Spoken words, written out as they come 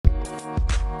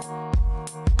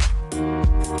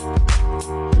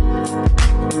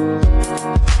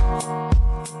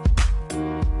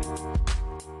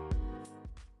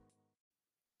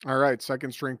right.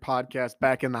 Second String Podcast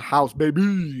back in the house,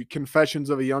 baby. Confessions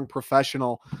of a Young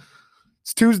Professional.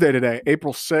 It's Tuesday today.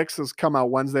 April 6th has come out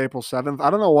Wednesday, April 7th. I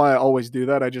don't know why I always do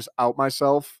that. I just out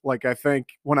myself. Like, I think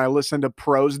when I listen to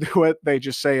pros do it, they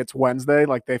just say it's Wednesday.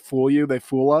 Like, they fool you. They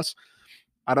fool us.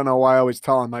 I don't know why I always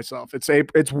tell on myself.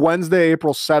 It's Wednesday,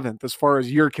 April 7th, as far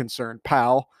as you're concerned,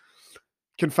 pal.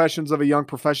 Confessions of a Young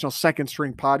Professional, Second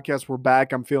String Podcast. We're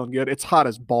back. I'm feeling good. It's hot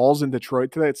as balls in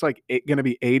Detroit today. It's like going to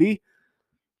be 80.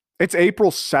 It's April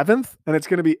 7th, and it's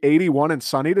going to be 81 and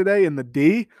sunny today in the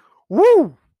D.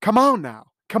 Woo! Come on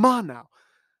now. Come on now.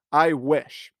 I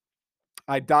wish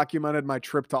I documented my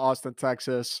trip to Austin,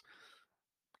 Texas.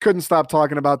 Couldn't stop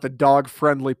talking about the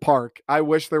dog-friendly park. I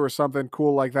wish there was something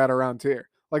cool like that around here.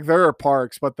 Like, there are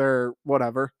parks, but they're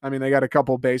whatever. I mean, they got a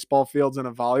couple baseball fields and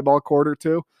a volleyball court or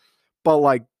two, but,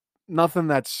 like, nothing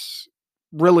that's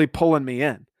really pulling me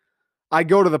in. I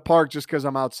go to the park just because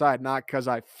I'm outside, not because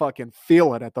I fucking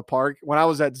feel it at the park. When I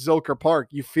was at Zilker Park,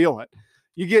 you feel it.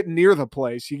 You get near the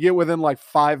place. You get within like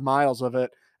 5 miles of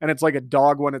it, and it's like a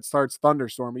dog when it starts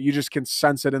thunderstorming. You just can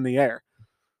sense it in the air.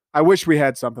 I wish we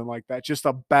had something like that, just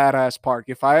a badass park.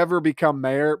 If I ever become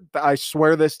mayor, I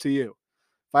swear this to you.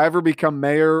 If I ever become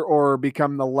mayor or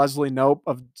become the Leslie Knope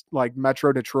of like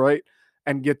Metro Detroit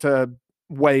and get to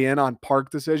weigh in on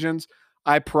park decisions,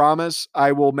 I promise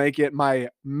I will make it my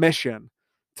mission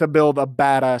to build a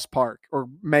badass park or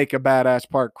make a badass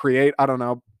park. Create, I don't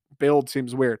know, build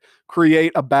seems weird.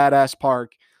 Create a badass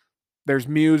park. There's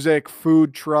music,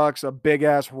 food trucks, a big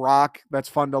ass rock that's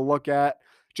fun to look at.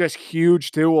 Just huge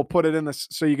too. We'll put it in this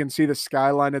so you can see the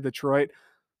skyline of Detroit.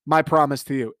 My promise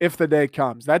to you, if the day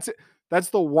comes. That's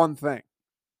the one thing.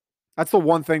 That's the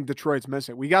one thing Detroit's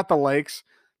missing. We got the lakes,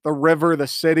 the river, the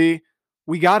city.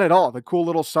 We got it all. The cool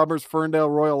little suburbs, Ferndale,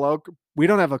 Royal Oak. We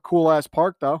don't have a cool ass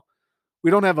park though.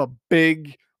 We don't have a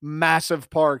big, massive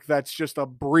park that's just a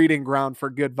breeding ground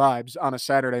for good vibes on a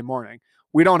Saturday morning.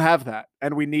 We don't have that,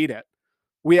 and we need it.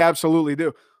 We absolutely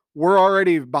do. We're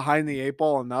already behind the eight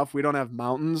ball enough. We don't have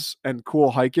mountains and cool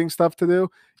hiking stuff to do.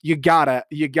 You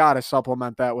gotta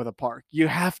supplement that with a park. You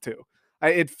have to.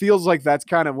 It feels like that's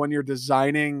kind of when you're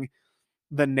designing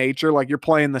the nature, like you're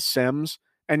playing The Sims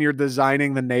and you're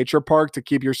designing the nature park to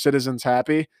keep your citizens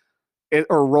happy.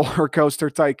 Or Roller Coaster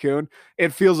Tycoon.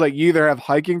 It feels like you either have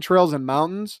hiking trails and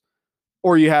mountains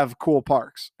or you have cool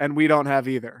parks, and we don't have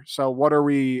either. So what are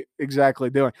we exactly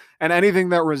doing? And anything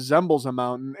that resembles a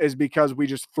mountain is because we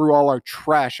just threw all our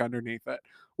trash underneath it,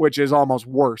 which is almost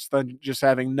worse than just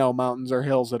having no mountains or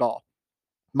hills at all.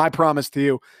 My promise to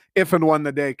you, if and when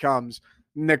the day comes,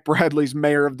 Nick Bradley's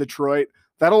mayor of Detroit,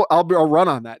 I'll run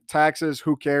on that. Taxes,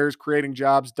 who cares? Creating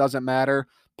jobs, doesn't matter.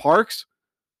 Parks,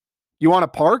 you want a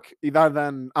park?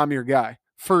 Then I'm your guy.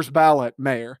 First ballot,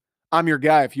 mayor. I'm your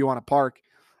guy if you want a park.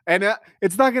 And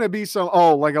it's not going to be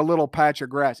like a little patch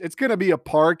of grass. It's going to be a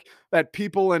park that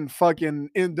people in fucking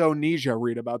Indonesia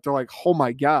read about. They're like, oh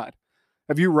my God,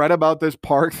 have you read about this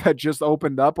park that just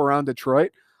opened up around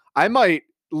Detroit? I might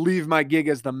leave my gig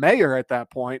as the mayor at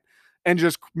that point and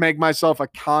just make myself a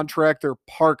contractor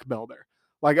park builder.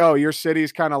 Like, oh, your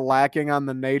city's kind of lacking on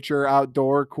the nature,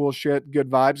 outdoor, cool shit,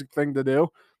 good vibes thing to do.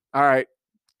 All right,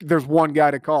 there's one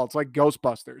guy to call. It's like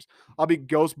Ghostbusters. I'll be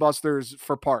Ghostbusters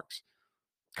for parks.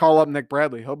 Call up Nick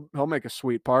Bradley. He'll make a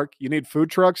sweet park. You need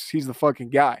food trucks? He's the fucking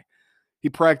guy. He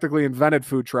practically invented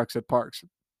food trucks at parks.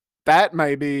 That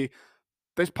may be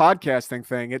this podcasting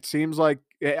thing. It seems like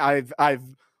I've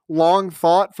long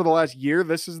thought for the last year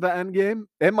this is the end game.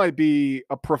 It might be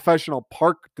a professional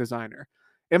park designer.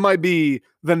 It might be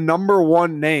the number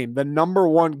one name, the number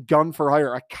one gun for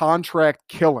hire, a contract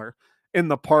killer in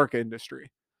the park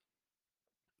industry.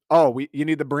 Oh, you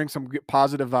need to bring some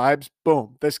positive vibes.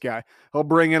 Boom, this guy. He'll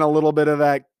bring in a little bit of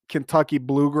that Kentucky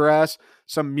bluegrass,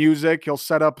 some music. He'll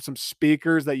set up some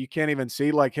speakers that you can't even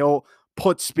see. Like he'll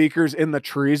put speakers in the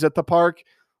trees at the park.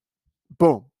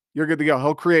 Boom, you're good to go.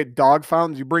 He'll create dog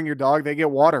fountains. You bring your dog, they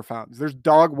get water fountains. There's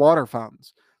dog water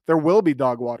fountains. There will be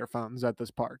dog water fountains at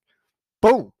this park.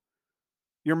 Boom.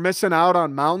 You're missing out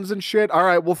on mountains and shit. All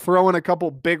right, we'll throw in a couple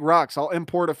big rocks. I'll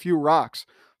import a few rocks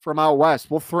from out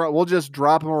west. We'll just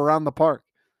drop them around the park.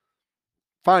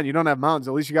 Fine, you don't have mountains.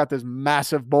 At least you got this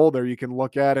massive boulder you can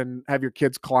look at and have your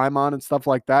kids climb on and stuff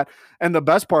like that. And the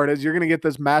best part is you're going to get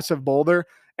this massive boulder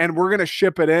and we're going to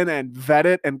ship it in and vet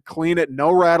it and clean it.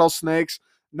 No rattlesnakes,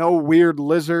 no weird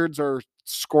lizards or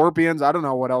scorpions. I don't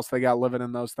know what else they got living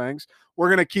in those things. We're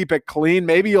going to keep it clean.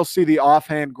 Maybe you'll see the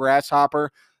offhand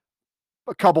grasshopper,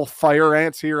 a couple fire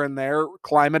ants here and there.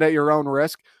 Climb it at your own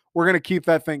risk. We're going to keep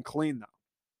that thing clean, though.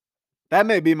 That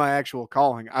may be my actual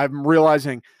calling. I'm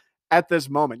realizing at this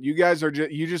moment, you guys are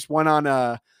you just went on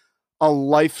a a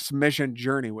life's mission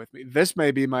journey with me. This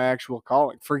may be my actual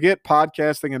calling. Forget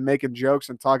podcasting and making jokes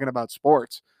and talking about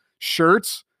sports.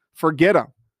 Shirts, forget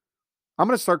them. I'm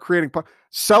going to start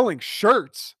selling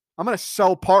shirts. I'm going to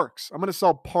sell parks. I'm going to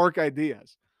sell park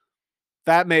ideas.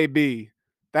 That may be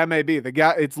the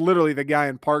guy. It's literally the guy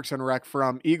in Parks and Rec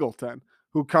from Eagleton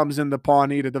who comes into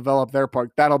Pawnee to develop their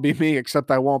park. That'll be me, except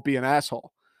I won't be an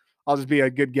asshole. I'll just be a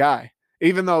good guy.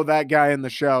 Even though that guy in the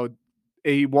show,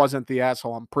 he wasn't the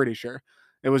asshole, I'm pretty sure.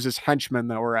 It was his henchmen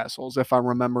that were assholes, if I'm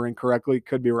remembering correctly.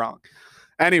 Could be wrong.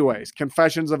 Anyways,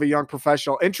 confessions of a young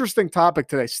professional. Interesting topic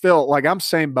today. Still, like, I'm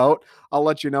same boat. I'll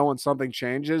let you know when something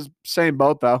changes. Same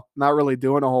boat, though. Not really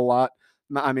doing a whole lot.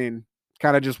 I mean,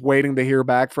 kind of just waiting to hear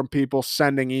back from people,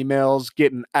 sending emails,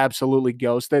 getting absolutely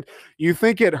ghosted. You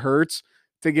think it hurts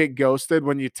to get ghosted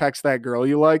when you text that girl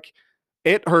you like?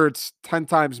 It hurts 10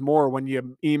 times more when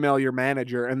you email your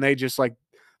manager and they just like,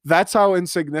 that's how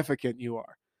insignificant you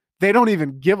are. They don't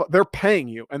even they're paying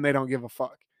you and they don't give a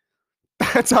fuck.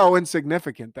 That's how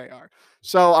insignificant they are.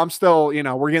 So I'm still,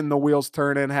 we're getting the wheels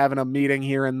turning, having a meeting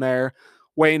here and there,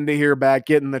 waiting to hear back,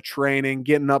 getting the training,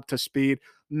 getting up to speed.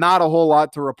 Not a whole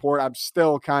lot to report. I'm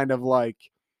still kind of like,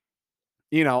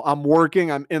 I'm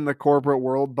working, I'm in the corporate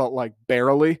world, but like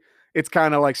barely. It's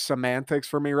kind of like semantics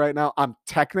for me right now. I'm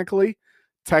technically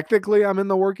I'm in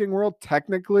the working world.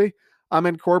 Technically, I'm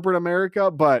in corporate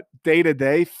America, but day to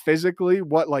day, physically,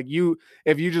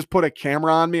 if you just put a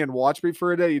camera on me and watch me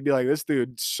for a day, you'd be like, this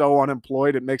dude's so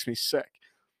unemployed, it makes me sick.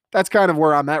 That's kind of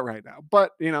where I'm at right now.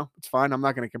 But, it's fine. I'm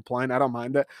not going to complain. I don't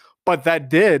mind it. But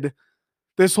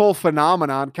this whole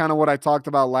phenomenon, kind of what I talked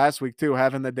about last week too,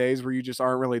 having the days where you just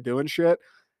aren't really doing shit,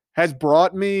 has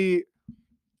brought me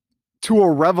to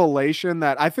a revelation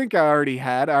that I think I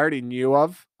already knew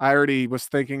of. I already was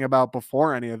thinking about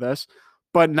before any of this,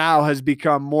 but now has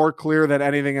become more clear than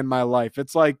anything in my life.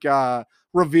 It's like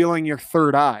revealing your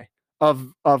third eye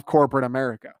of corporate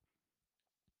America.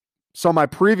 So my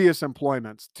previous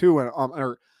employments,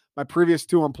 my previous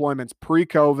two employments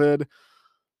pre-COVID,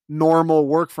 normal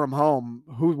work from home.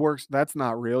 Who works? That's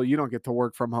not real. You don't get to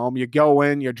work from home. You go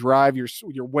in, you drive,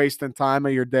 you're wasting time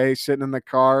of your day sitting in the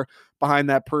car behind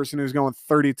that person who's going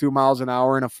 32 miles an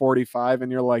hour in a 45,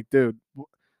 and you're like, dude,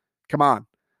 come on.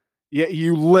 Yeah,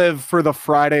 you live for the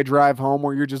Friday drive home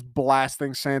where you're just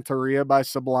blasting Santeria by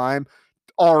Sublime,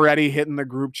 already hitting the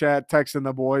group chat, texting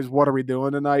the boys, what are we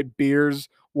doing tonight? Beers.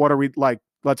 What are we like?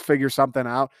 Let's figure something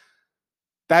out.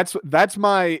 That's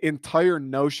my entire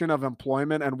notion of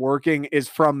employment and working is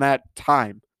from that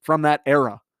time, from that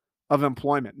era of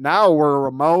employment. Now we're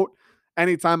remote.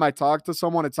 Anytime I talk to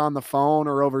someone, it's on the phone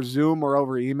or over Zoom or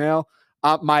over email.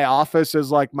 My office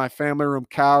is like my family room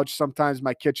couch, sometimes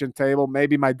my kitchen table,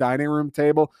 maybe my dining room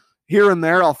table. Here and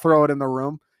there, I'll throw it in the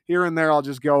room. Here and there, I'll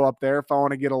just go up there if I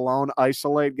want to get alone,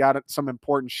 isolate, got some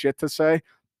important shit to say.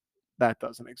 That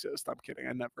doesn't exist. I'm kidding.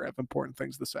 I never have important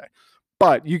things to say.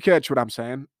 But you catch what I'm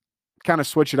saying. Kind of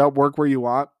switch it up, work where you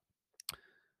want.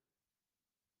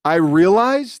 I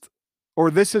realized,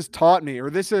 or this has taught me,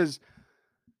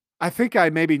 I think I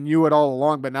maybe knew it all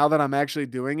along, but now that I'm actually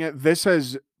doing it, this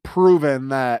has proven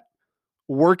that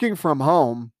working from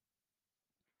home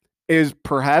is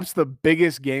perhaps the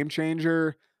biggest game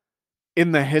changer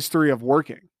in the history of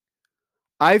working.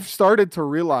 I've started to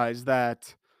realize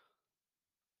that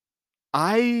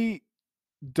I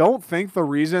don't think the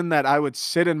reason that I would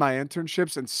sit in my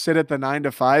internships and sit at the 9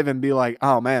 to 5 and be like,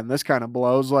 oh man, this kind of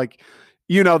blows. Like,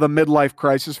 the midlife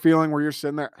crisis feeling where you're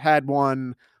sitting there, had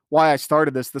one. Why I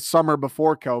started this the summer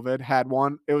before COVID, had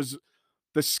one. It was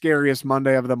the scariest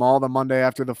Monday of them all, the Monday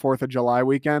after the 4th of July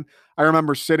weekend. I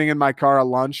remember sitting in my car at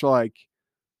lunch, like,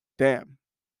 damn.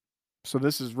 So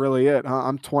this is really it, huh?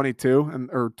 I'm 22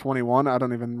 or 21. I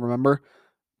don't even remember,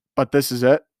 but this is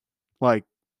it. Like,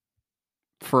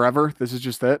 forever. This is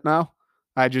just it now.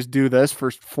 I just do this for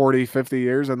 40, 50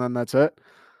 years and then that's it.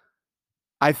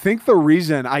 I think the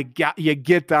reason you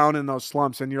get down in those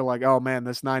slumps and you're like, oh man,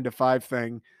 this 9 to 5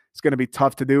 thing is going to be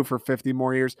tough to do for 50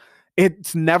 more years.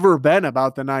 It's never been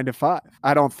about the 9 to 5.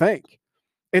 I don't think.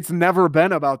 It's never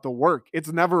been about the work.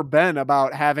 It's never been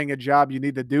about having a job you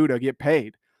need to do to get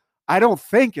paid. I don't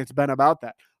think it's been about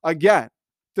that. Again,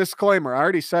 disclaimer, I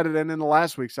already said it in the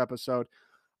last week's episode.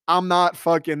 I'm not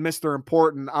fucking Mr.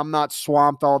 Important. I'm not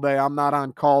swamped all day. I'm not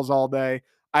on calls all day.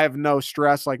 I have no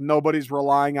stress. Like, nobody's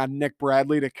relying on Nick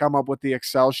Bradley to come up with the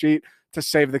Excel sheet to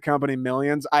save the company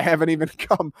millions. I haven't even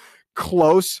come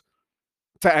close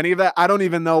to any of that. I don't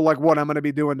even know like what I'm going to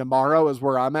be doing tomorrow is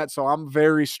where I'm at. So I'm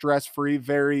very stress-free,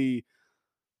 very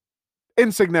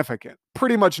insignificant.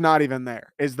 Pretty much not even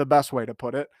there is the best way to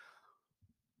put it.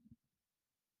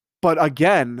 But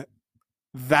again,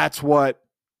 that's what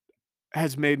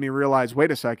has made me realize,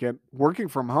 wait a second, working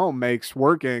from home makes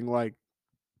working like,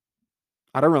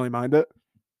 I don't really mind it.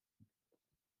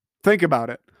 Think about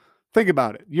it. Think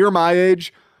about it. You're my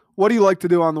age. What do you like to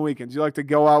do on the weekends? You like to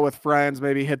go out with friends,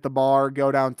 maybe hit the bar,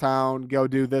 go downtown, go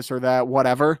do this or that,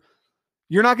 whatever.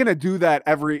 You're not going to do that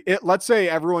let's say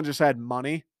everyone just had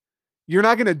money. You're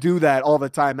not going to do that all the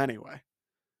time anyway.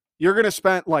 You're going to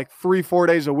spend like 3-4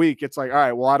 days a week. It's like, all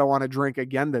right, well, I don't want to drink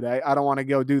again today. I don't want to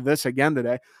go do this again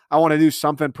today. I want to do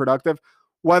something productive.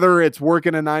 Whether it's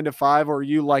working a 9 to 5 or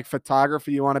you like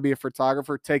photography, you want to be a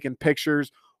photographer, taking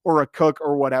pictures or a cook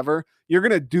or whatever, you're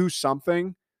going to do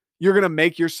something. You're going to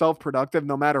make yourself productive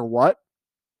no matter what.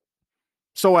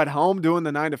 So at home doing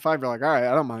the 9 to 5, you're like, all right,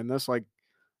 I don't mind this. Like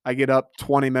I get up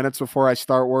 20 minutes before I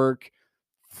start work,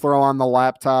 throw on the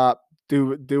laptop,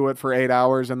 do it for 8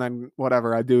 hours, and then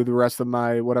whatever I do the rest of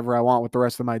my whatever I want with the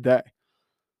rest of my day.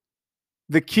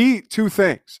 The key two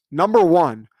things. Number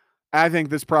one, I think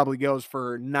this probably goes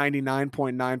for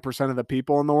 99.9% of the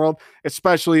people in the world,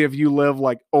 especially if you live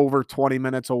like over 20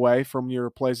 minutes away from your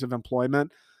place of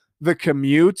employment. The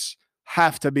commutes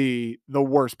have to be the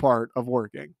worst part of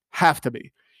working. Have to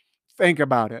be. Think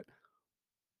about it.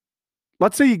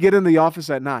 Let's say you get in the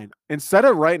office at 9. Instead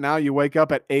of right now, you wake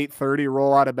up at 8:30,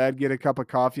 roll out of bed, get a cup of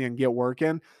coffee, and get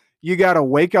working. You got to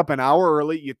wake up an hour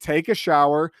early. You take a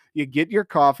shower, you get your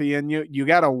coffee in you. You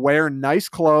got to wear nice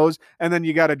clothes, and then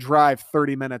you got to drive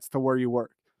 30 minutes to where you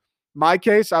work. My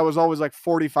case, I was always like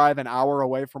 45 an hour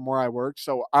away from where I work.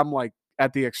 So I'm like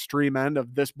at the extreme end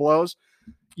of this blows.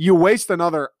 You waste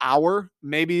another hour,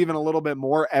 maybe even a little bit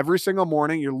more every single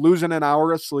morning. You're losing an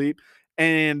hour of sleep,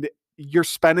 and you're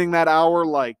spending that hour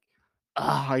like,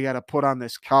 oh, I got to put on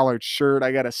this collared shirt.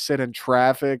 I got to sit in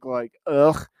traffic. Like,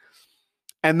 ugh.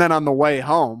 And then on the way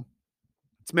home,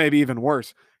 it's maybe even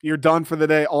worse. You're done for the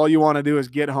day. All you want to do is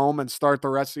get home and start the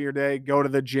rest of your day, go to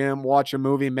the gym, watch a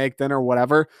movie, make dinner,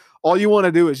 whatever. All you want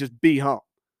to do is just be home.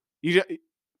 You just,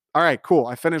 all right, cool.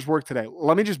 I finished work today.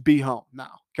 Let me just be home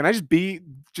now. Can I just be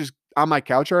just on my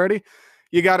couch already?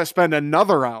 You got to spend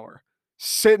another hour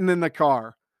sitting in the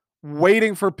car,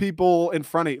 waiting for people in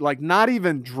front of you, like not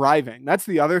even driving. That's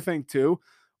the other thing, too.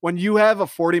 When you have a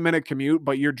 40-minute commute,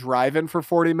 but you're driving for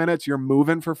 40 minutes, you're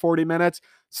moving for 40 minutes,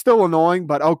 still annoying,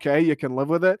 but okay, you can live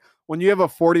with it. When you have a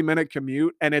 40-minute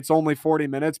commute and it's only 40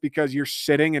 minutes because you're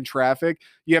sitting in traffic,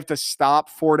 you have to stop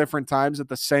 4 different times at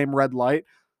the same red light.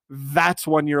 That's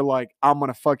when you're like, I'm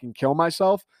going to fucking kill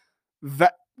myself.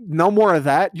 That no more of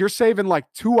that. You're saving like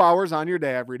 2 hours on your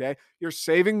day every day. You're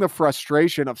saving the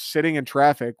frustration of sitting in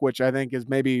traffic, which I think is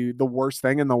maybe the worst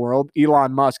thing in the world.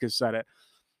 Elon Musk has said it.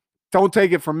 Don't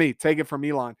take it from me. Take it from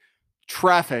Elon.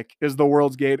 Traffic is the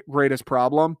world's greatest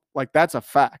problem. Like, that's a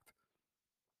fact.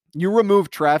 You remove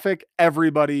traffic,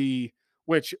 everybody,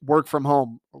 which work from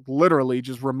home literally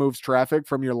just removes traffic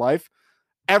from your life.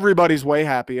 Everybody's way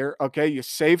happier. Okay. You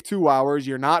save 2 hours.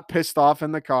 You're not pissed off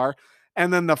in the car.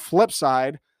 And then the flip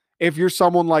side, if you're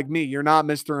someone like me, you're not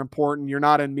Mr. Important. You're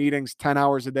not in meetings 10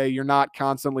 hours a day. You're not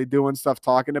constantly doing stuff,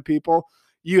 talking to people.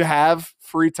 You have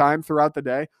free time throughout the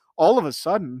day. All of a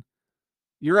sudden,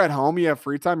 you're at home, you have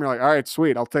free time. You're like, all right,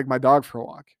 sweet. I'll take my dog for a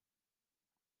walk.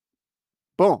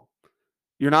 Boom.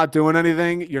 You're not doing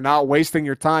anything. You're not wasting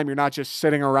your time. You're not just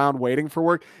sitting around waiting for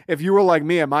work. If you were like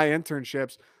me at my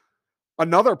internships,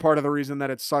 another part of the reason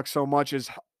that it sucks so much is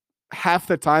half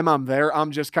the time I'm there, I'm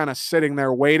just kind of sitting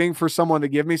there waiting for someone to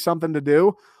give me something to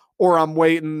do, or I'm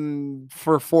waiting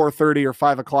for 4:30 or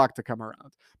 5 o'clock to come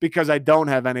around because I don't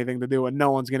have anything to do and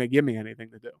no one's going to give me anything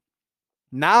to do.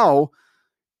 Now,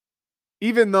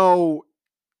 even though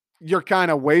you're kind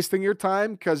of wasting your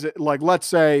time because, like, let's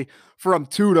say from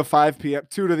 2 to 5 p.m.,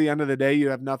 2 to the end of the day, you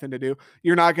have nothing to do.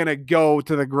 You're not going to go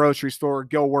to the grocery store,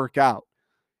 go work out.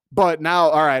 But now,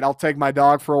 all right, I'll take my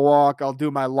dog for a walk. I'll do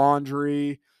my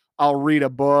laundry. I'll read a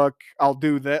book. I'll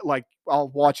do that. Like, I'll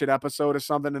watch an episode of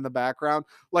something in the background.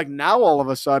 Like, now all of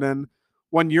a sudden,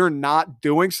 when you're not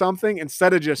doing something,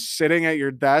 instead of just sitting at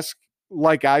your desk,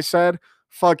 like I said,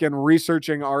 fucking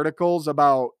researching articles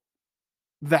about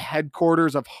the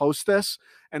headquarters of Hostess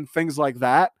and things like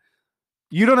that,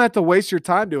 you don't have to waste your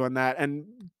time doing that and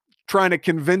trying to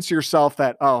convince yourself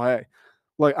that, oh, hey,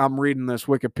 like I'm reading this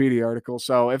Wikipedia article.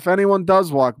 So if anyone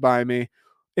does walk by me,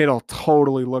 it'll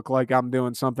totally look like I'm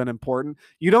doing something important.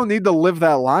 You don't need to live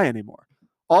that lie anymore.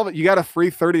 All of it, you got a free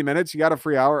 30 minutes, you got a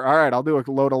free hour. All right, I'll do a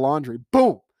load of laundry.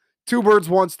 Boom. Two birds,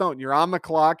 one stone. You're on the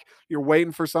clock. You're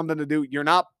waiting for something to do. You're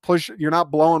not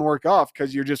blowing work off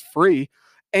because you're just free.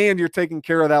 And you're taking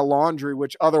care of that laundry,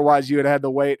 which otherwise you had to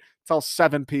wait till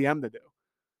 7 p.m. to do.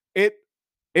 It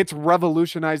it's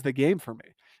revolutionized the game for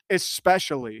me,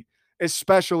 especially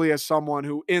especially as someone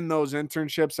who in those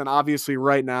internships and obviously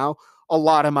right now, a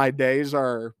lot of my days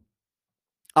are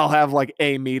I'll have like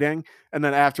a meeting and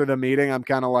then after the meeting I'm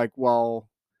kind of like, well,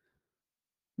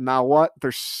 now what?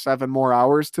 There's 7 more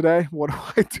hours today. What do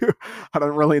I do? I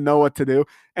don't really know what to do.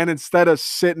 And instead of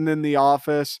sitting in the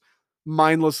office,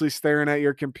 mindlessly staring at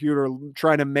your computer,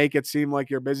 trying to make it seem like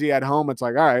you're busy at home, it's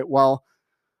like, all right, well,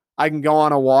 I can go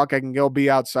on a walk. I can go be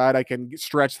outside. I can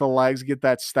stretch the legs, get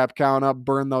that step count up,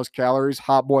 burn those calories.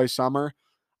 Hot boy summer.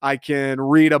 I can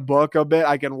read a book a bit.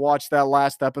 I can watch that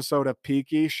last episode of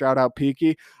Peaky. Shout out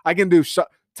Peaky. I can do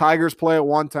Tigers play at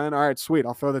 110. All right, sweet.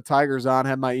 I'll throw the Tigers on,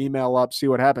 have my email up, see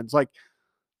what happens. Like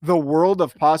the world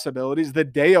of possibilities, the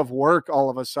day of work, all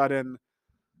of a sudden,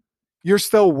 you're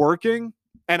still working.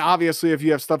 And obviously, if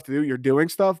you have stuff to do, you're doing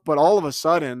stuff. But all of a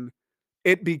sudden,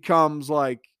 it becomes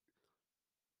like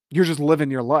you're just living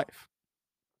your life.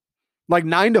 Like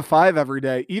 9 to 5 every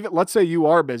day, even let's say you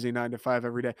are busy 9 to 5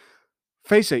 every day.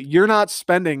 Face it, you're not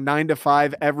spending 9 to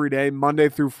 5 every day, Monday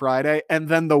through Friday, and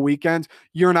then the weekends,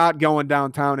 you're not going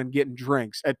downtown and getting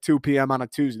drinks at 2 p.m. on a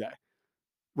Tuesday,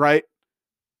 right?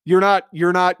 You're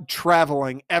not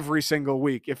traveling every single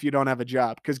week if you don't have a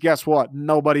job. Because guess what?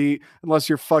 Nobody, unless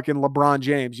you're fucking LeBron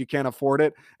James, you can't afford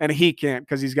it, and he can't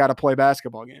because he's got to play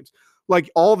basketball games.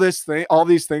 Like all these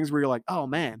things where you're like, oh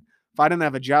man, if I didn't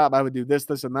have a job, I would do this,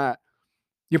 this, and that.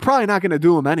 You're probably not going to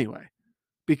do them anyway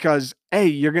because A,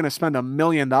 you're going to spend $1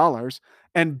 million,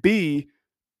 and B,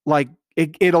 like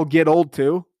it'll get old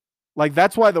too. Like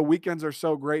that's why the weekends are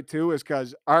so great too, is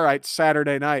because all right,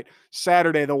 Saturday night,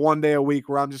 Saturday, the one day a week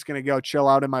where I'm just gonna go chill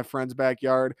out in my friend's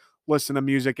backyard, listen to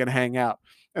music and hang out.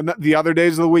 And the other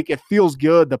days of the week, it feels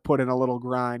good to put in a little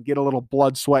grind, get a little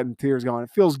blood, sweat, and tears going. It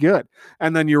feels good.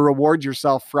 And then you reward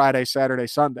yourself Friday, Saturday,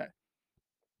 Sunday.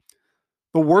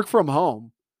 The work from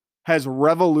home has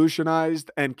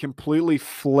revolutionized and completely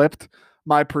flipped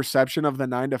my perception of the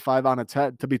 9 to 5 on its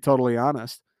head, to be totally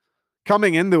honest.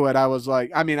 Coming into it, I was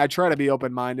like, I mean, I try to be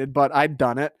open minded, but I'd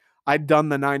done it. I'd done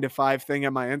the 9 to 5 thing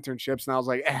at my internships, and I was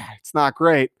like, it's not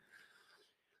great.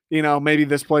 Maybe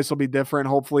this place will be different.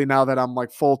 Hopefully, now that I'm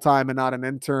like full time and not an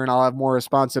intern, I'll have more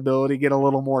responsibility, get a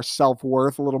little more self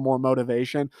worth, a little more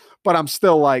motivation. But I'm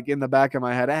still like in the back of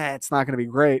my head, it's not going to be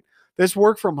great. This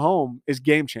work from home is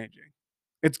game changing.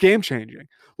 It's game changing.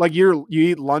 Like you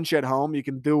eat lunch at home, you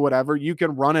can do whatever, you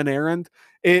can run an errand.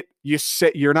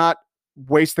 You're not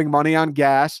wasting money on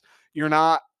gas. You're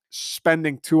not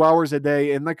spending 2 hours a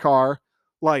day in the car.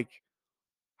 Like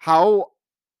how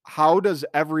does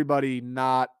everybody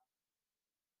not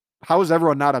how is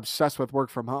everyone not obsessed with work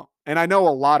from home? And I know a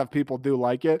lot of people do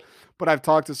like it, but I've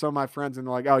talked to some of my friends and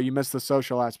they're like, oh, you missed the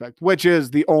social aspect, which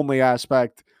is the only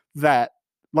aspect that,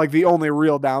 like, the only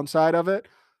real downside of it.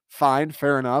 Fine,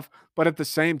 fair enough. But at the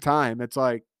same time, it's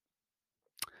like,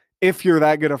 if you're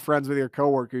that good of friends with your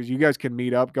coworkers, you guys can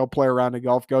meet up, go play around in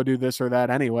golf, go do this or that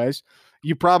anyways.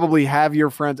 You probably have your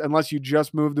friends, unless you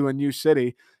just moved to a new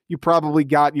city, you probably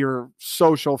got your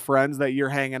social friends that you're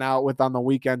hanging out with on the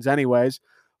weekends anyways.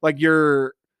 Like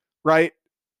right,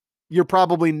 you're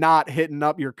probably not hitting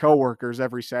up your coworkers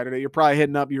every Saturday. You're probably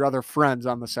hitting up your other friends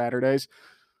on the Saturdays.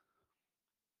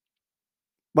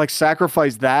 Like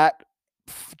sacrifice that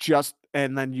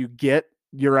and then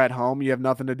you're at home, you have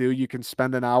nothing to do, you can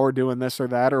spend an hour doing this or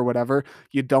that or whatever.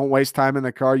 You don't waste time in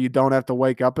the car, you don't have to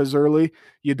wake up as early,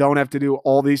 you don't have to do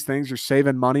all these things, you're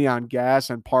saving money on gas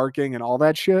and parking and all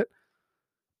that shit.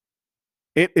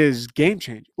 It is game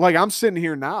changing. Like I'm sitting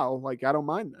here now, like I don't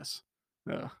mind this.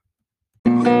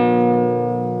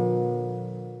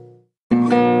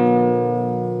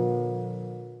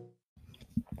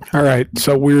 All right,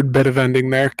 so weird bit of ending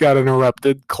there. Got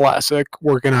interrupted. Classic.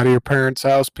 Working out of your parents'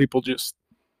 house. People just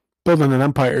building an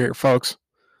empire here, folks.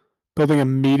 Building a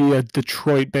media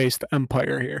Detroit-based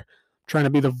empire here. Trying to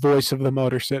be the voice of the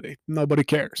Motor City. Nobody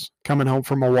cares. Coming home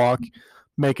from a walk,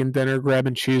 making dinner,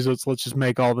 grabbing Cheez-Its. Let's just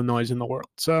make all the noise in the world.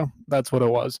 So that's what it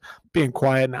was. Being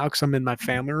quiet now because I'm in my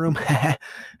family room.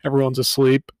 Everyone's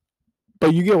asleep.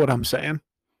 But you get what I'm saying.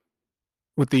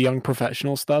 With the young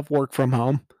professional stuff, work from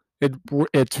home,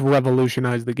 it's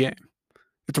revolutionized the game.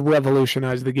 It's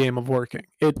revolutionized the game of working.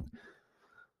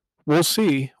 We'll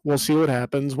see. We'll see what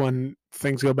happens when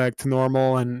things go back to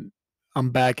normal and I'm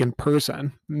back in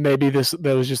person. Maybe that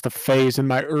was just a phase in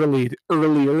my early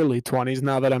 20s.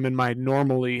 Now that I'm in my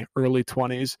normally early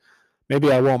 20s,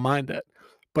 maybe I won't mind it.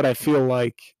 But I feel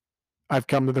like I've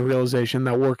come to the realization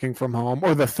that working from home,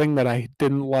 or the thing that I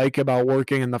didn't like about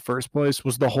working in the first place,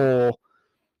 was the whole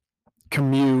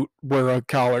commute, wear a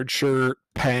collared shirt,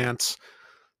 pants,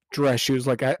 dress shoes.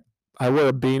 Like I wear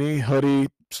a beanie, hoodie,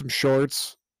 some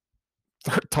shorts,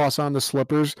 toss on the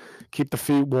slippers, keep the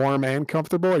feet warm and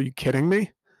comfortable. Are you kidding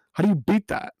me? How do you beat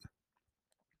that?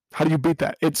 How do you beat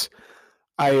that?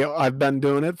 I've been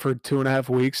doing it for 2.5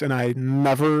 weeks, and I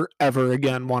never ever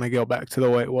again want to go back to the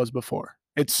way it was before.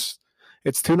 It's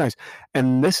too nice.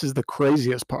 And this is the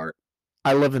craziest part.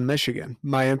 I live in Michigan.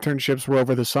 My internships were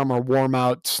over the summer, warm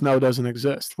out, snow doesn't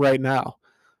exist right now.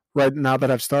 Right now that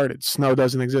I've started, snow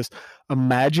doesn't exist.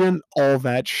 Imagine all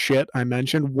that shit I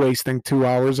mentioned, wasting 2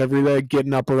 hours every day,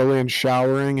 getting up early and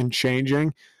showering and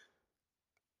changing,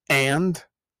 and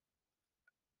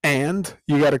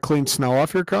you got to clean snow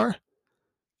off your car.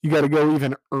 You got to go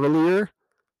even earlier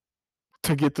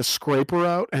to get the scraper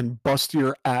out and bust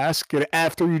your ass. Get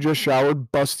after you just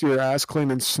showered, bust your ass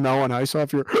cleaning snow and ice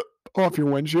off your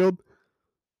windshield.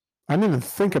 I didn't even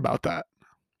think about that.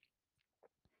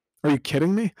 Are you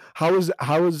kidding me? How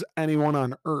is anyone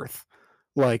on earth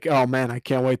like, oh man, I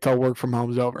can't wait till work from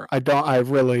home's over? I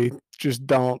really just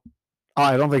don't.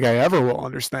 I don't think I ever will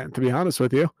understand, to be honest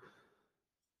with you.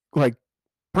 Like,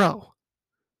 bro,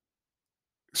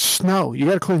 snow. You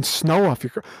got to clean snow off your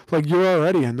car. Like, you're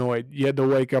already annoyed. You had to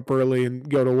wake up early and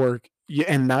go to work,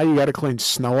 and now you got to clean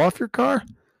snow off your car.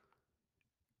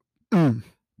 Mm,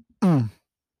 mm.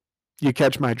 You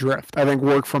catch my drift. I think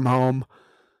work from home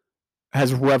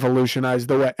has revolutionized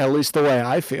the way, at least the way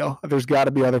I feel. There's got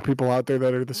to be other people out there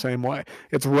that are the same way.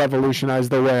 It's revolutionized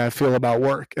the way I feel about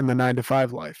work in the 9 to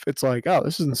 5 life. It's like, oh,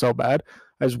 this isn't so bad.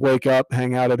 I just wake up,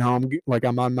 hang out at home, like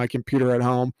I'm on my computer at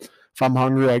home. If I'm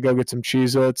hungry, I go get some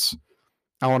Cheez-Its.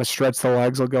 I want to stretch the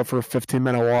legs. I'll go for a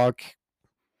 15-minute walk,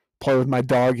 play with my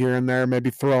dog here and there, maybe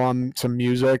throw on some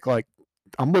music. Like,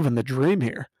 I'm living the dream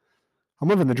here. I'm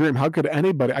living the dream. How could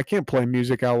anybody? I can't play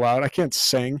music out loud. I can't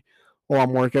sing while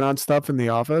I'm working on stuff in the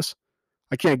office.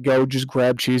 I can't go just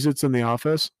grab Cheez-Its in the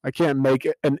office. I can't make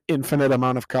an infinite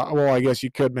amount of coffee. Well, I guess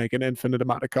you could make an infinite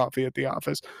amount of coffee at the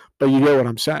office, but you get what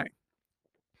I'm saying.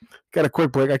 Got a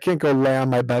quick break. I can't go lay on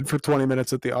my bed for 20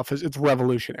 minutes at the office. It's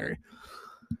revolutionary.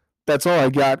 That's all I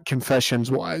got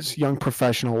confessions-wise, young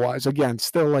professional-wise. Again,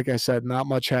 still, like I said, not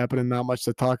much happening, not much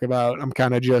to talk about. I'm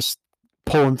kind of just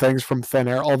pulling things from thin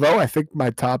air. Although I think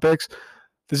my topics,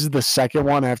 this is the second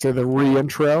one after the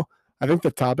re-intro. I think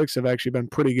the topics have actually been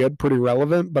pretty good, pretty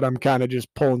relevant, but I'm kind of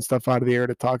just pulling stuff out of the air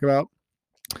to talk about.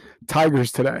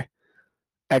 Tigers today.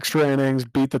 Extra innings,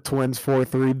 beat the Twins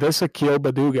 4-3. This Akil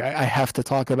Baddoo guy, I have to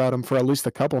talk about him for at least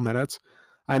a couple minutes.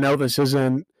 I know this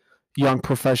isn't young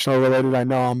professional related. I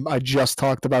know I just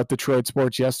talked about Detroit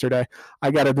sports yesterday.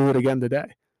 I got to do it again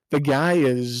today. The guy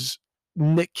is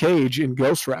Nick Cage in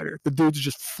Ghost Rider. The dude's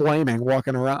just flaming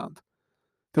walking around.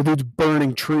 The dude's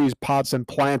burning trees, pots, and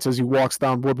plants as he walks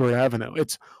down Woodward Avenue.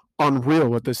 It's unreal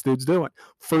what this dude's doing.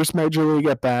 First major league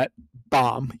at bat,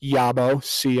 bomb, Yabo,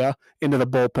 see ya, into the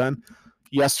bullpen.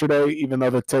 Yesterday, even though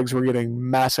the Tigs were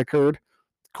getting massacred,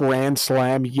 grand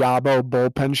slam, Yabo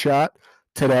bullpen shot.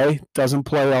 Today, doesn't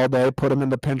play all day, put him in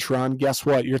the pinch run. Guess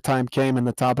what? Your time came in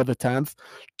the top of the 10th.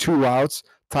 2 outs.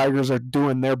 Tigers are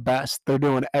doing their best. They're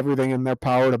doing everything in their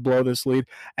power to blow this lead.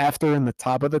 After, in the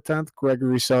top of the 10th,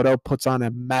 Gregory Soto puts on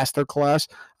a masterclass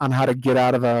on how to get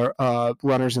out of a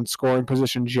runners in scoring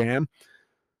position jam.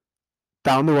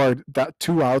 Down to our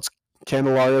 2 outs,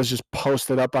 Candelario's just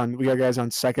posted up on, we got guys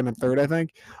on second and third, I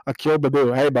think. Akil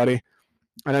Baddoo, hey, buddy.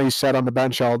 I know you sat on the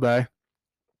bench all day.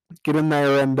 Get in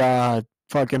there and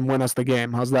fucking win us the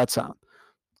game. How's that sound?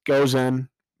 Goes in,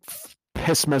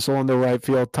 piss missile into right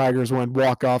field. Tigers win,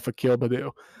 walk off Akil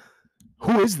Baddoo.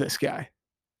 Who is this guy?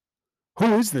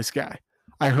 Who is this guy?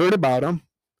 I heard about him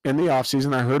in the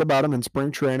offseason. I heard about him in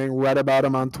spring training, read about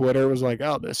him on Twitter. It was like,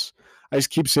 oh, this. I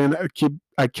just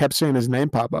I kept seeing his name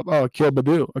pop up. Oh, Akil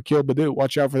Baddoo.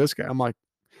 Watch out for this guy. I'm like,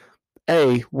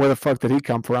 A, where the fuck did he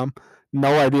come from?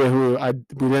 No idea who.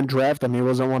 We didn't draft him. He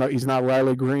wasn't one of. He's not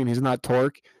Riley Green. He's not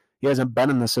Torque. He hasn't been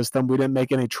in the system. We didn't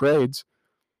make any trades.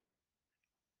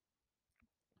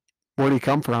 Where'd he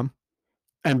come from?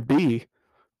 And B,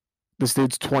 this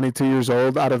dude's 22 years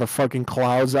old, out of the fucking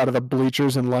clouds, out of the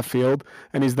bleachers in left field,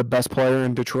 and he's the best player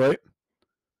in Detroit.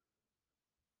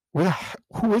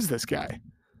 Who is this guy?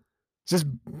 Is this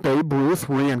Babe Ruth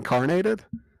reincarnated?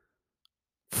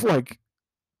 Like,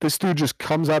 this dude just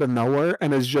comes out of nowhere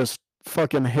and is just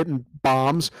fucking hitting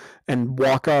bombs and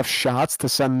walk-off shots to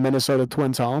send Minnesota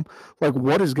Twins home. Like,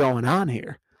 what is going on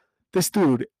here? This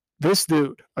dude,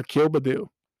 Akil Baddoo,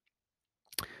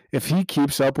 if he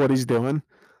keeps up what he's doing,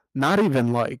 not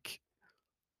even like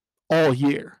all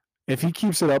year, if he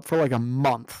keeps it up for like a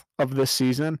month of this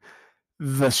season,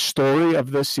 the story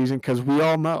of this season, because we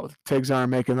all know the Tigs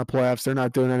aren't making the playoffs. They're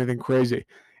not doing anything crazy.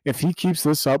 If he keeps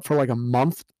this up for like a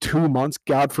month, 2 months,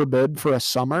 God forbid, for a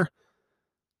summer,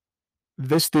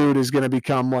 this dude is going to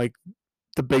become like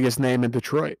the biggest name in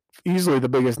Detroit, easily the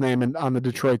biggest name on the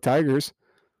Detroit Tigers.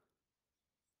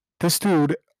 This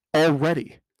dude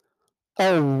already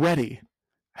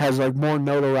has like more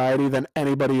notoriety than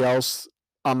anybody else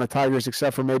on the Tigers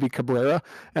except for maybe Cabrera,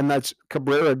 and that's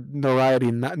Cabrera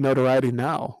notoriety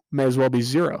now may as well be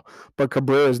zero. But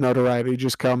Cabrera's notoriety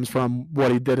just comes from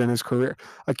what he did in his career.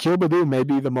 Akil Baddoo may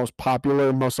be the most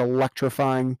popular, most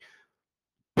electrifying,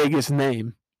 biggest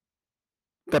name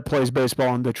that plays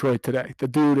baseball in Detroit today. The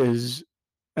dude is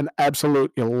an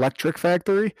absolute electric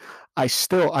factory. I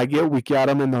get we got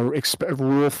him in the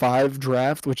Rule 5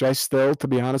 draft, which I still, to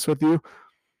be honest with you,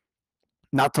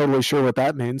 not totally sure what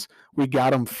that means. We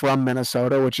got him from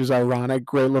Minnesota, which is ironic.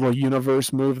 Great little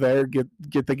universe move there. Get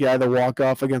the guy to walk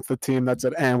off against the team that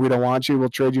said, "And we don't want you. We'll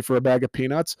trade you for a bag of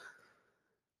peanuts."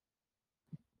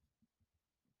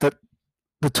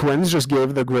 The Twins just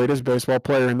gave the greatest baseball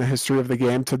player in the history of the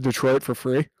game to Detroit for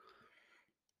free.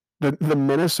 The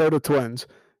Minnesota Twins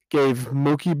gave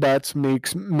Mookie Betts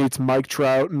meets Mike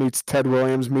Trout, meets Ted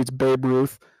Williams, meets Babe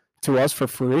Ruth to us for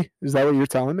free. Is that what you're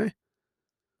telling me?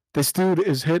 This dude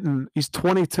is he's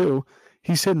 22.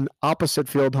 He's hitting opposite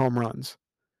field home runs.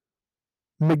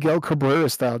 Miguel Cabrera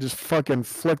style, just fucking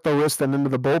flick the wrist and into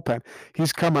the bullpen.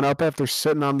 He's coming up after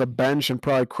sitting on the bench and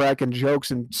probably cracking jokes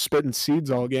and spitting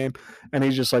seeds all game. And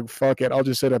he's just like, fuck it. I'll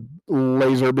just hit a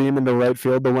laser beam into right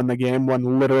field to win the game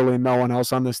when literally no one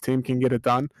else on this team can get it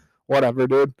done. Whatever,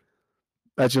 dude.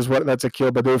 That's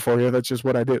Akil Baddoo for you. That's just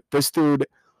what I do. This dude,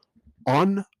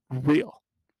 unreal.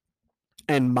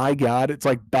 And my God, it's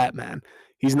like Batman.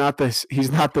 He's not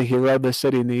the hero the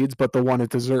city needs, but the one it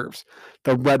deserves.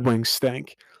 The Red Wings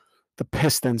stink. The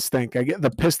Pistons stink. I get the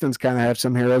Pistons kind of have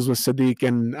some heroes with Sadiq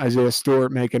and Isaiah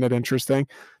Stewart making it interesting.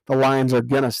 The Lions are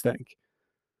gonna stink.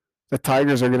 The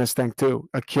Tigers are gonna stink too.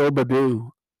 Akil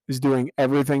Baddoo is doing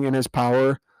everything in his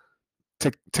power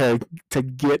to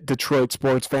get Detroit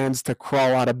sports fans to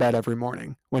crawl out of bed every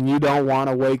morning. When you don't want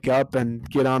to wake up and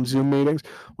get on Zoom meetings,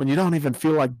 when you don't even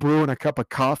feel like brewing a cup of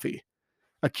coffee,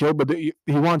 Akil Baddoo,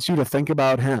 he wants you to think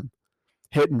about him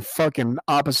hitting fucking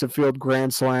opposite field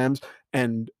grand slams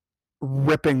and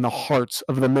ripping the hearts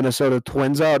of the Minnesota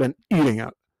Twins out and eating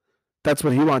it. That's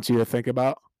what he wants you to think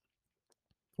about.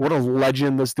 What a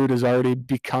legend this dude is already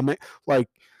becoming. Like,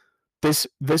 this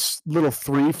little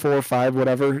 3, 4, 5,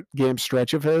 whatever game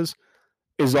stretch of his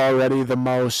is already the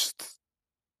most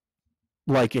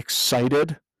like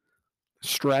excited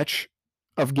stretch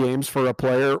of games for a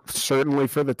player, certainly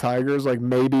for the Tigers, like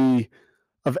maybe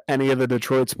of any of the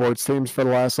Detroit sports teams for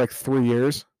the last like 3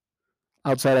 years.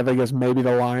 Outside of, I guess, maybe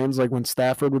the Lions, like when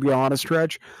Stafford would go on a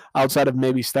stretch. Outside of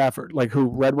maybe Stafford, like who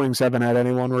Red Wings haven't had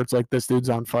anyone where it's like this dude's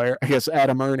on fire. I guess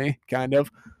Adam Ernie, kind of.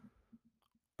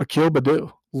 Akil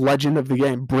Baddoo, legend of the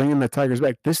game, bringing the Tigers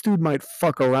back. This dude might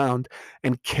fuck around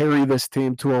and carry this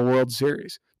team to a World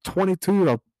Series.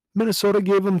 22, Minnesota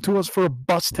gave him to us for a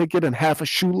bus ticket and half a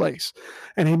shoelace,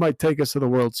 and he might take us to the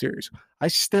World Series.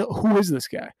 Who is this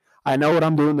guy? I know what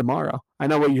I'm doing tomorrow. I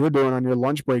know what you're doing on your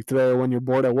lunch break today or when you're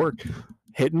bored at work.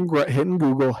 Hitting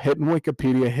Google, hitting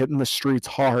Wikipedia, hitting the streets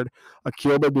hard.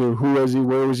 Akil Baddoo, who is he?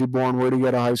 Where was he born? Where did he go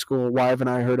to high school? Why haven't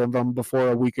I heard of him before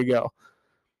a week ago?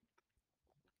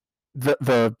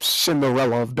 The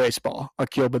Cinderella of baseball,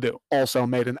 Akil Baddoo, also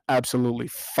made an absolutely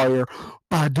fire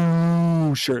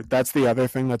Baddoo shirt. That's the other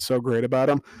thing that's so great about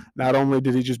him. Not only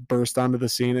did he just burst onto the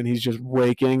scene and he's just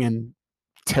raking and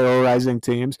terrorizing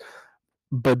teams,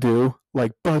 Baddoo,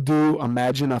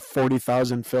 imagine a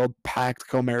 40,000 filled packed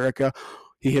Comerica.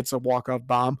 He hits a walk-off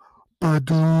bomb.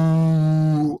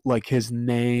 Baddoo, like his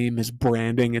name, his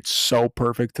branding, it's so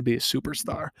perfect to be a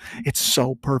superstar. It's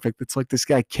so perfect. It's like this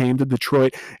guy came to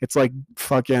Detroit. It's like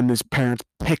fucking his parents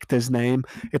picked his name.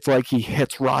 It's like he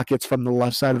hits rockets from the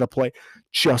left side of the plate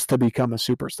just to become a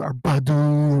superstar.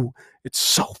 Baddoo. It's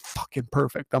so fucking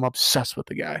perfect. I'm obsessed with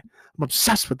the guy.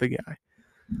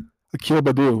 Akil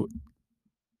Baddoo.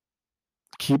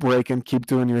 Keep raking, keep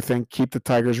doing your thing, keep the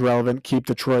Tigers relevant, keep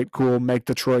Detroit cool, make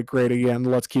Detroit great again.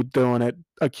 Let's keep doing it.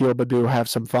 Akil Baddoo, have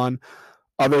some fun.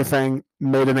 Other thing,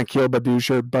 made an Akil Baddoo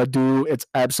shirt. Baddoo, it's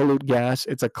absolute gas.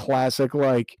 It's a classic,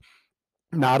 like,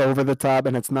 not over the top,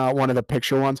 and it's not one of the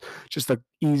picture ones. Just a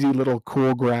easy little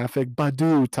cool graphic.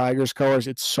 Baddoo, Tigers colors.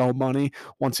 It's so money.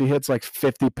 Once he hits like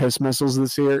 50 piss missiles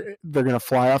this year, they're going to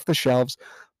fly off the shelves.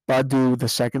 Baddoo,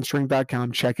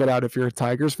 thesecondstring.com. Check it out if you're a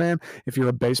Tigers fan, if you're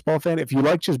a baseball fan, if you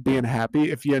like just being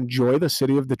happy, if you enjoy the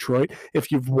city of Detroit,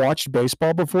 if you've watched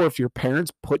baseball before, if your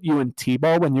parents put you in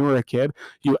T-ball when you were a kid,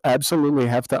 you absolutely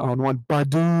have to own one.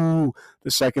 Baddoo,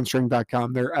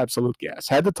 thesecondstring.com. They're absolute gas.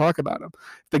 Had to talk about him.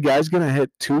 The guy's going to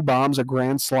hit 2 bombs, a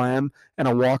grand slam, and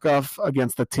a walk-off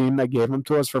against the team that gave him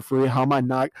to us for free. How am I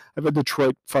not? I have a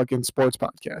Detroit fucking sports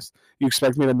podcast. You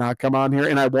expect me to not come on here?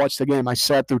 And I watched the game. I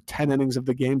sat through 10 innings of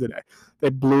the game today. They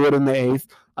blew it in the 8th.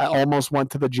 I almost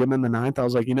went to the gym in the 9th. I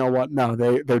was like, you know what? No,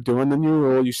 they're doing the new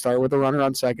rule. You start with a runner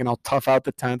on second. I'll tough out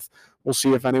the 10th. We'll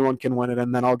see if anyone can win it,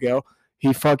 and then I'll go.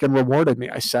 He fucking rewarded me.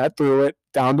 I sat through it,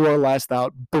 down to our last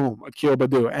out. Boom, Akil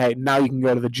Baddoo. Hey, now you can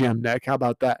go to the gym, Nick. How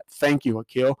about that? Thank you,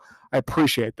 Akil. I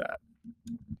appreciate that.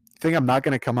 Think I'm not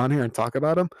going to come on here and talk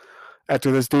about him?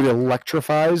 After this dude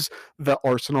electrifies the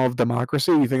arsenal of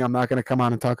democracy, you think I'm not going to come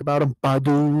on and talk about him?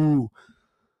 Baddoo.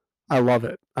 I love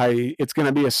it. It's going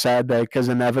to be a sad day because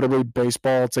inevitably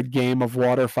baseball, it's a game of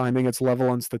water finding its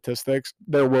level in statistics.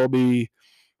 There will be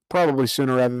probably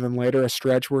sooner rather than later a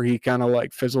stretch where he kind of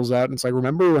like fizzles out. And it's like,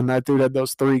 remember when that dude had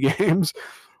those 3 games?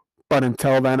 But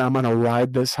until then, I'm going to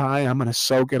ride this high. I'm going to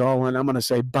soak it all in. I'm going to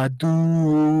say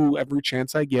Baddoo every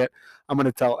chance I get. I'm going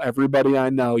to tell everybody I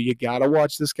know, you got to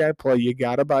watch this guy play. You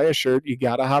got to buy a shirt. You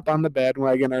got to hop on the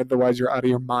bandwagon. Otherwise, you're out of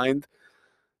your mind.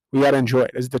 We got to enjoy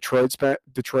it. As Detroit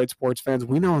sports fans,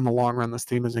 we know in the long run this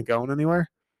team isn't going anywhere.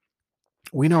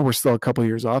 We know we're still a couple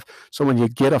years off. So when you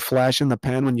get a flash in the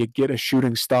pan, when you get a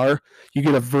shooting star, you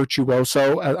get a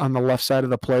virtuoso on the left side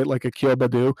of the plate like Akil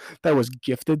Baddoo that was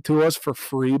gifted to us for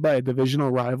free by a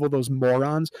divisional rival, those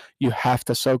morons, you have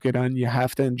to soak it in. You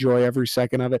have to enjoy every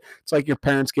second of it. It's like your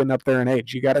parents getting up there in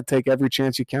age. You got to take every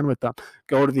chance you can with them.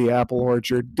 Go to the apple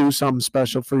orchard, do something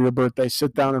special for your birthday,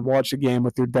 sit down and watch a game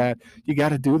with your dad. You got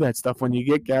to do that stuff. When you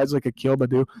get guys like Akil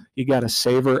Baddoo, you got to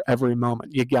savor every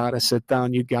moment. You got to sit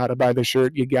down. You got to buy the shirt.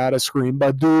 You got to scream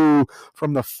Baddoo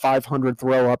from the 500th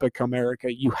row up at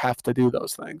Comerica. You have to do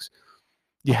those things.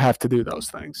 You have to do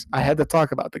those things. I had to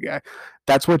talk about the guy.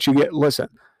 That's what you get. Listen,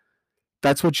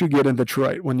 that's what you get in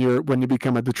Detroit when you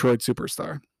become a Detroit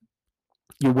superstar.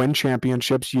 You win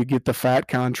championships, you get the fat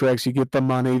contracts, you get the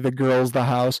money, the girls, the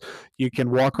house. You can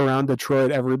walk around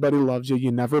Detroit. Everybody loves you.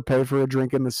 You never pay for a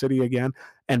drink in the city again.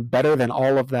 And better than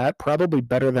all of that, probably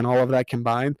better than all of that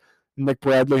combined, Nick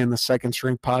Bradley and the Second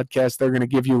String podcast, they're going to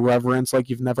give you reverence like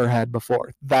you've never had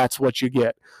before. That's what you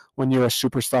get when you're a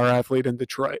superstar athlete in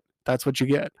Detroit. That's what you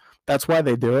get. That's why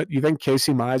they do it. You think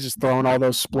Casey Mize is throwing all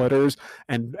those splitters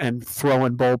and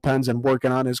throwing bullpens and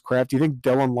working on his craft? You think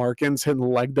Dylan Larkin's hitting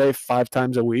leg day 5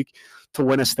 times a week to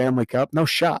win a Stanley Cup? No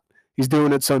shot. He's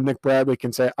doing it so Nick Bradley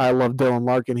can say, I love Dylan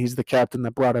Larkin. He's the captain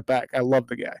that brought it back. I love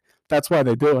the guy. That's why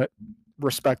they do it.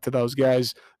 Respect to those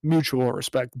guys. Mutual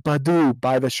respect. Baddoo,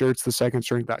 buy the shirts,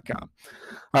 thesecondstring.com.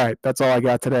 All right, that's all I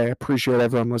got today. I appreciate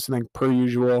everyone listening, per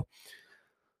usual.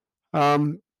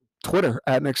 Twitter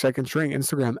at Nick Second String,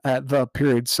 Instagram at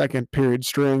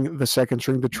 _second_string, the Second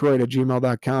String Detroit at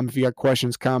gmail.com. If you got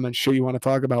questions, comments, shit you want to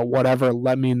talk about, whatever,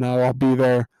 let me know. I'll be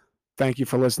there. Thank you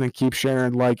for listening. Keep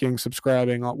sharing, liking,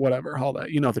 subscribing, whatever, all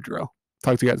that. You know the drill.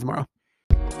 Talk to you guys tomorrow.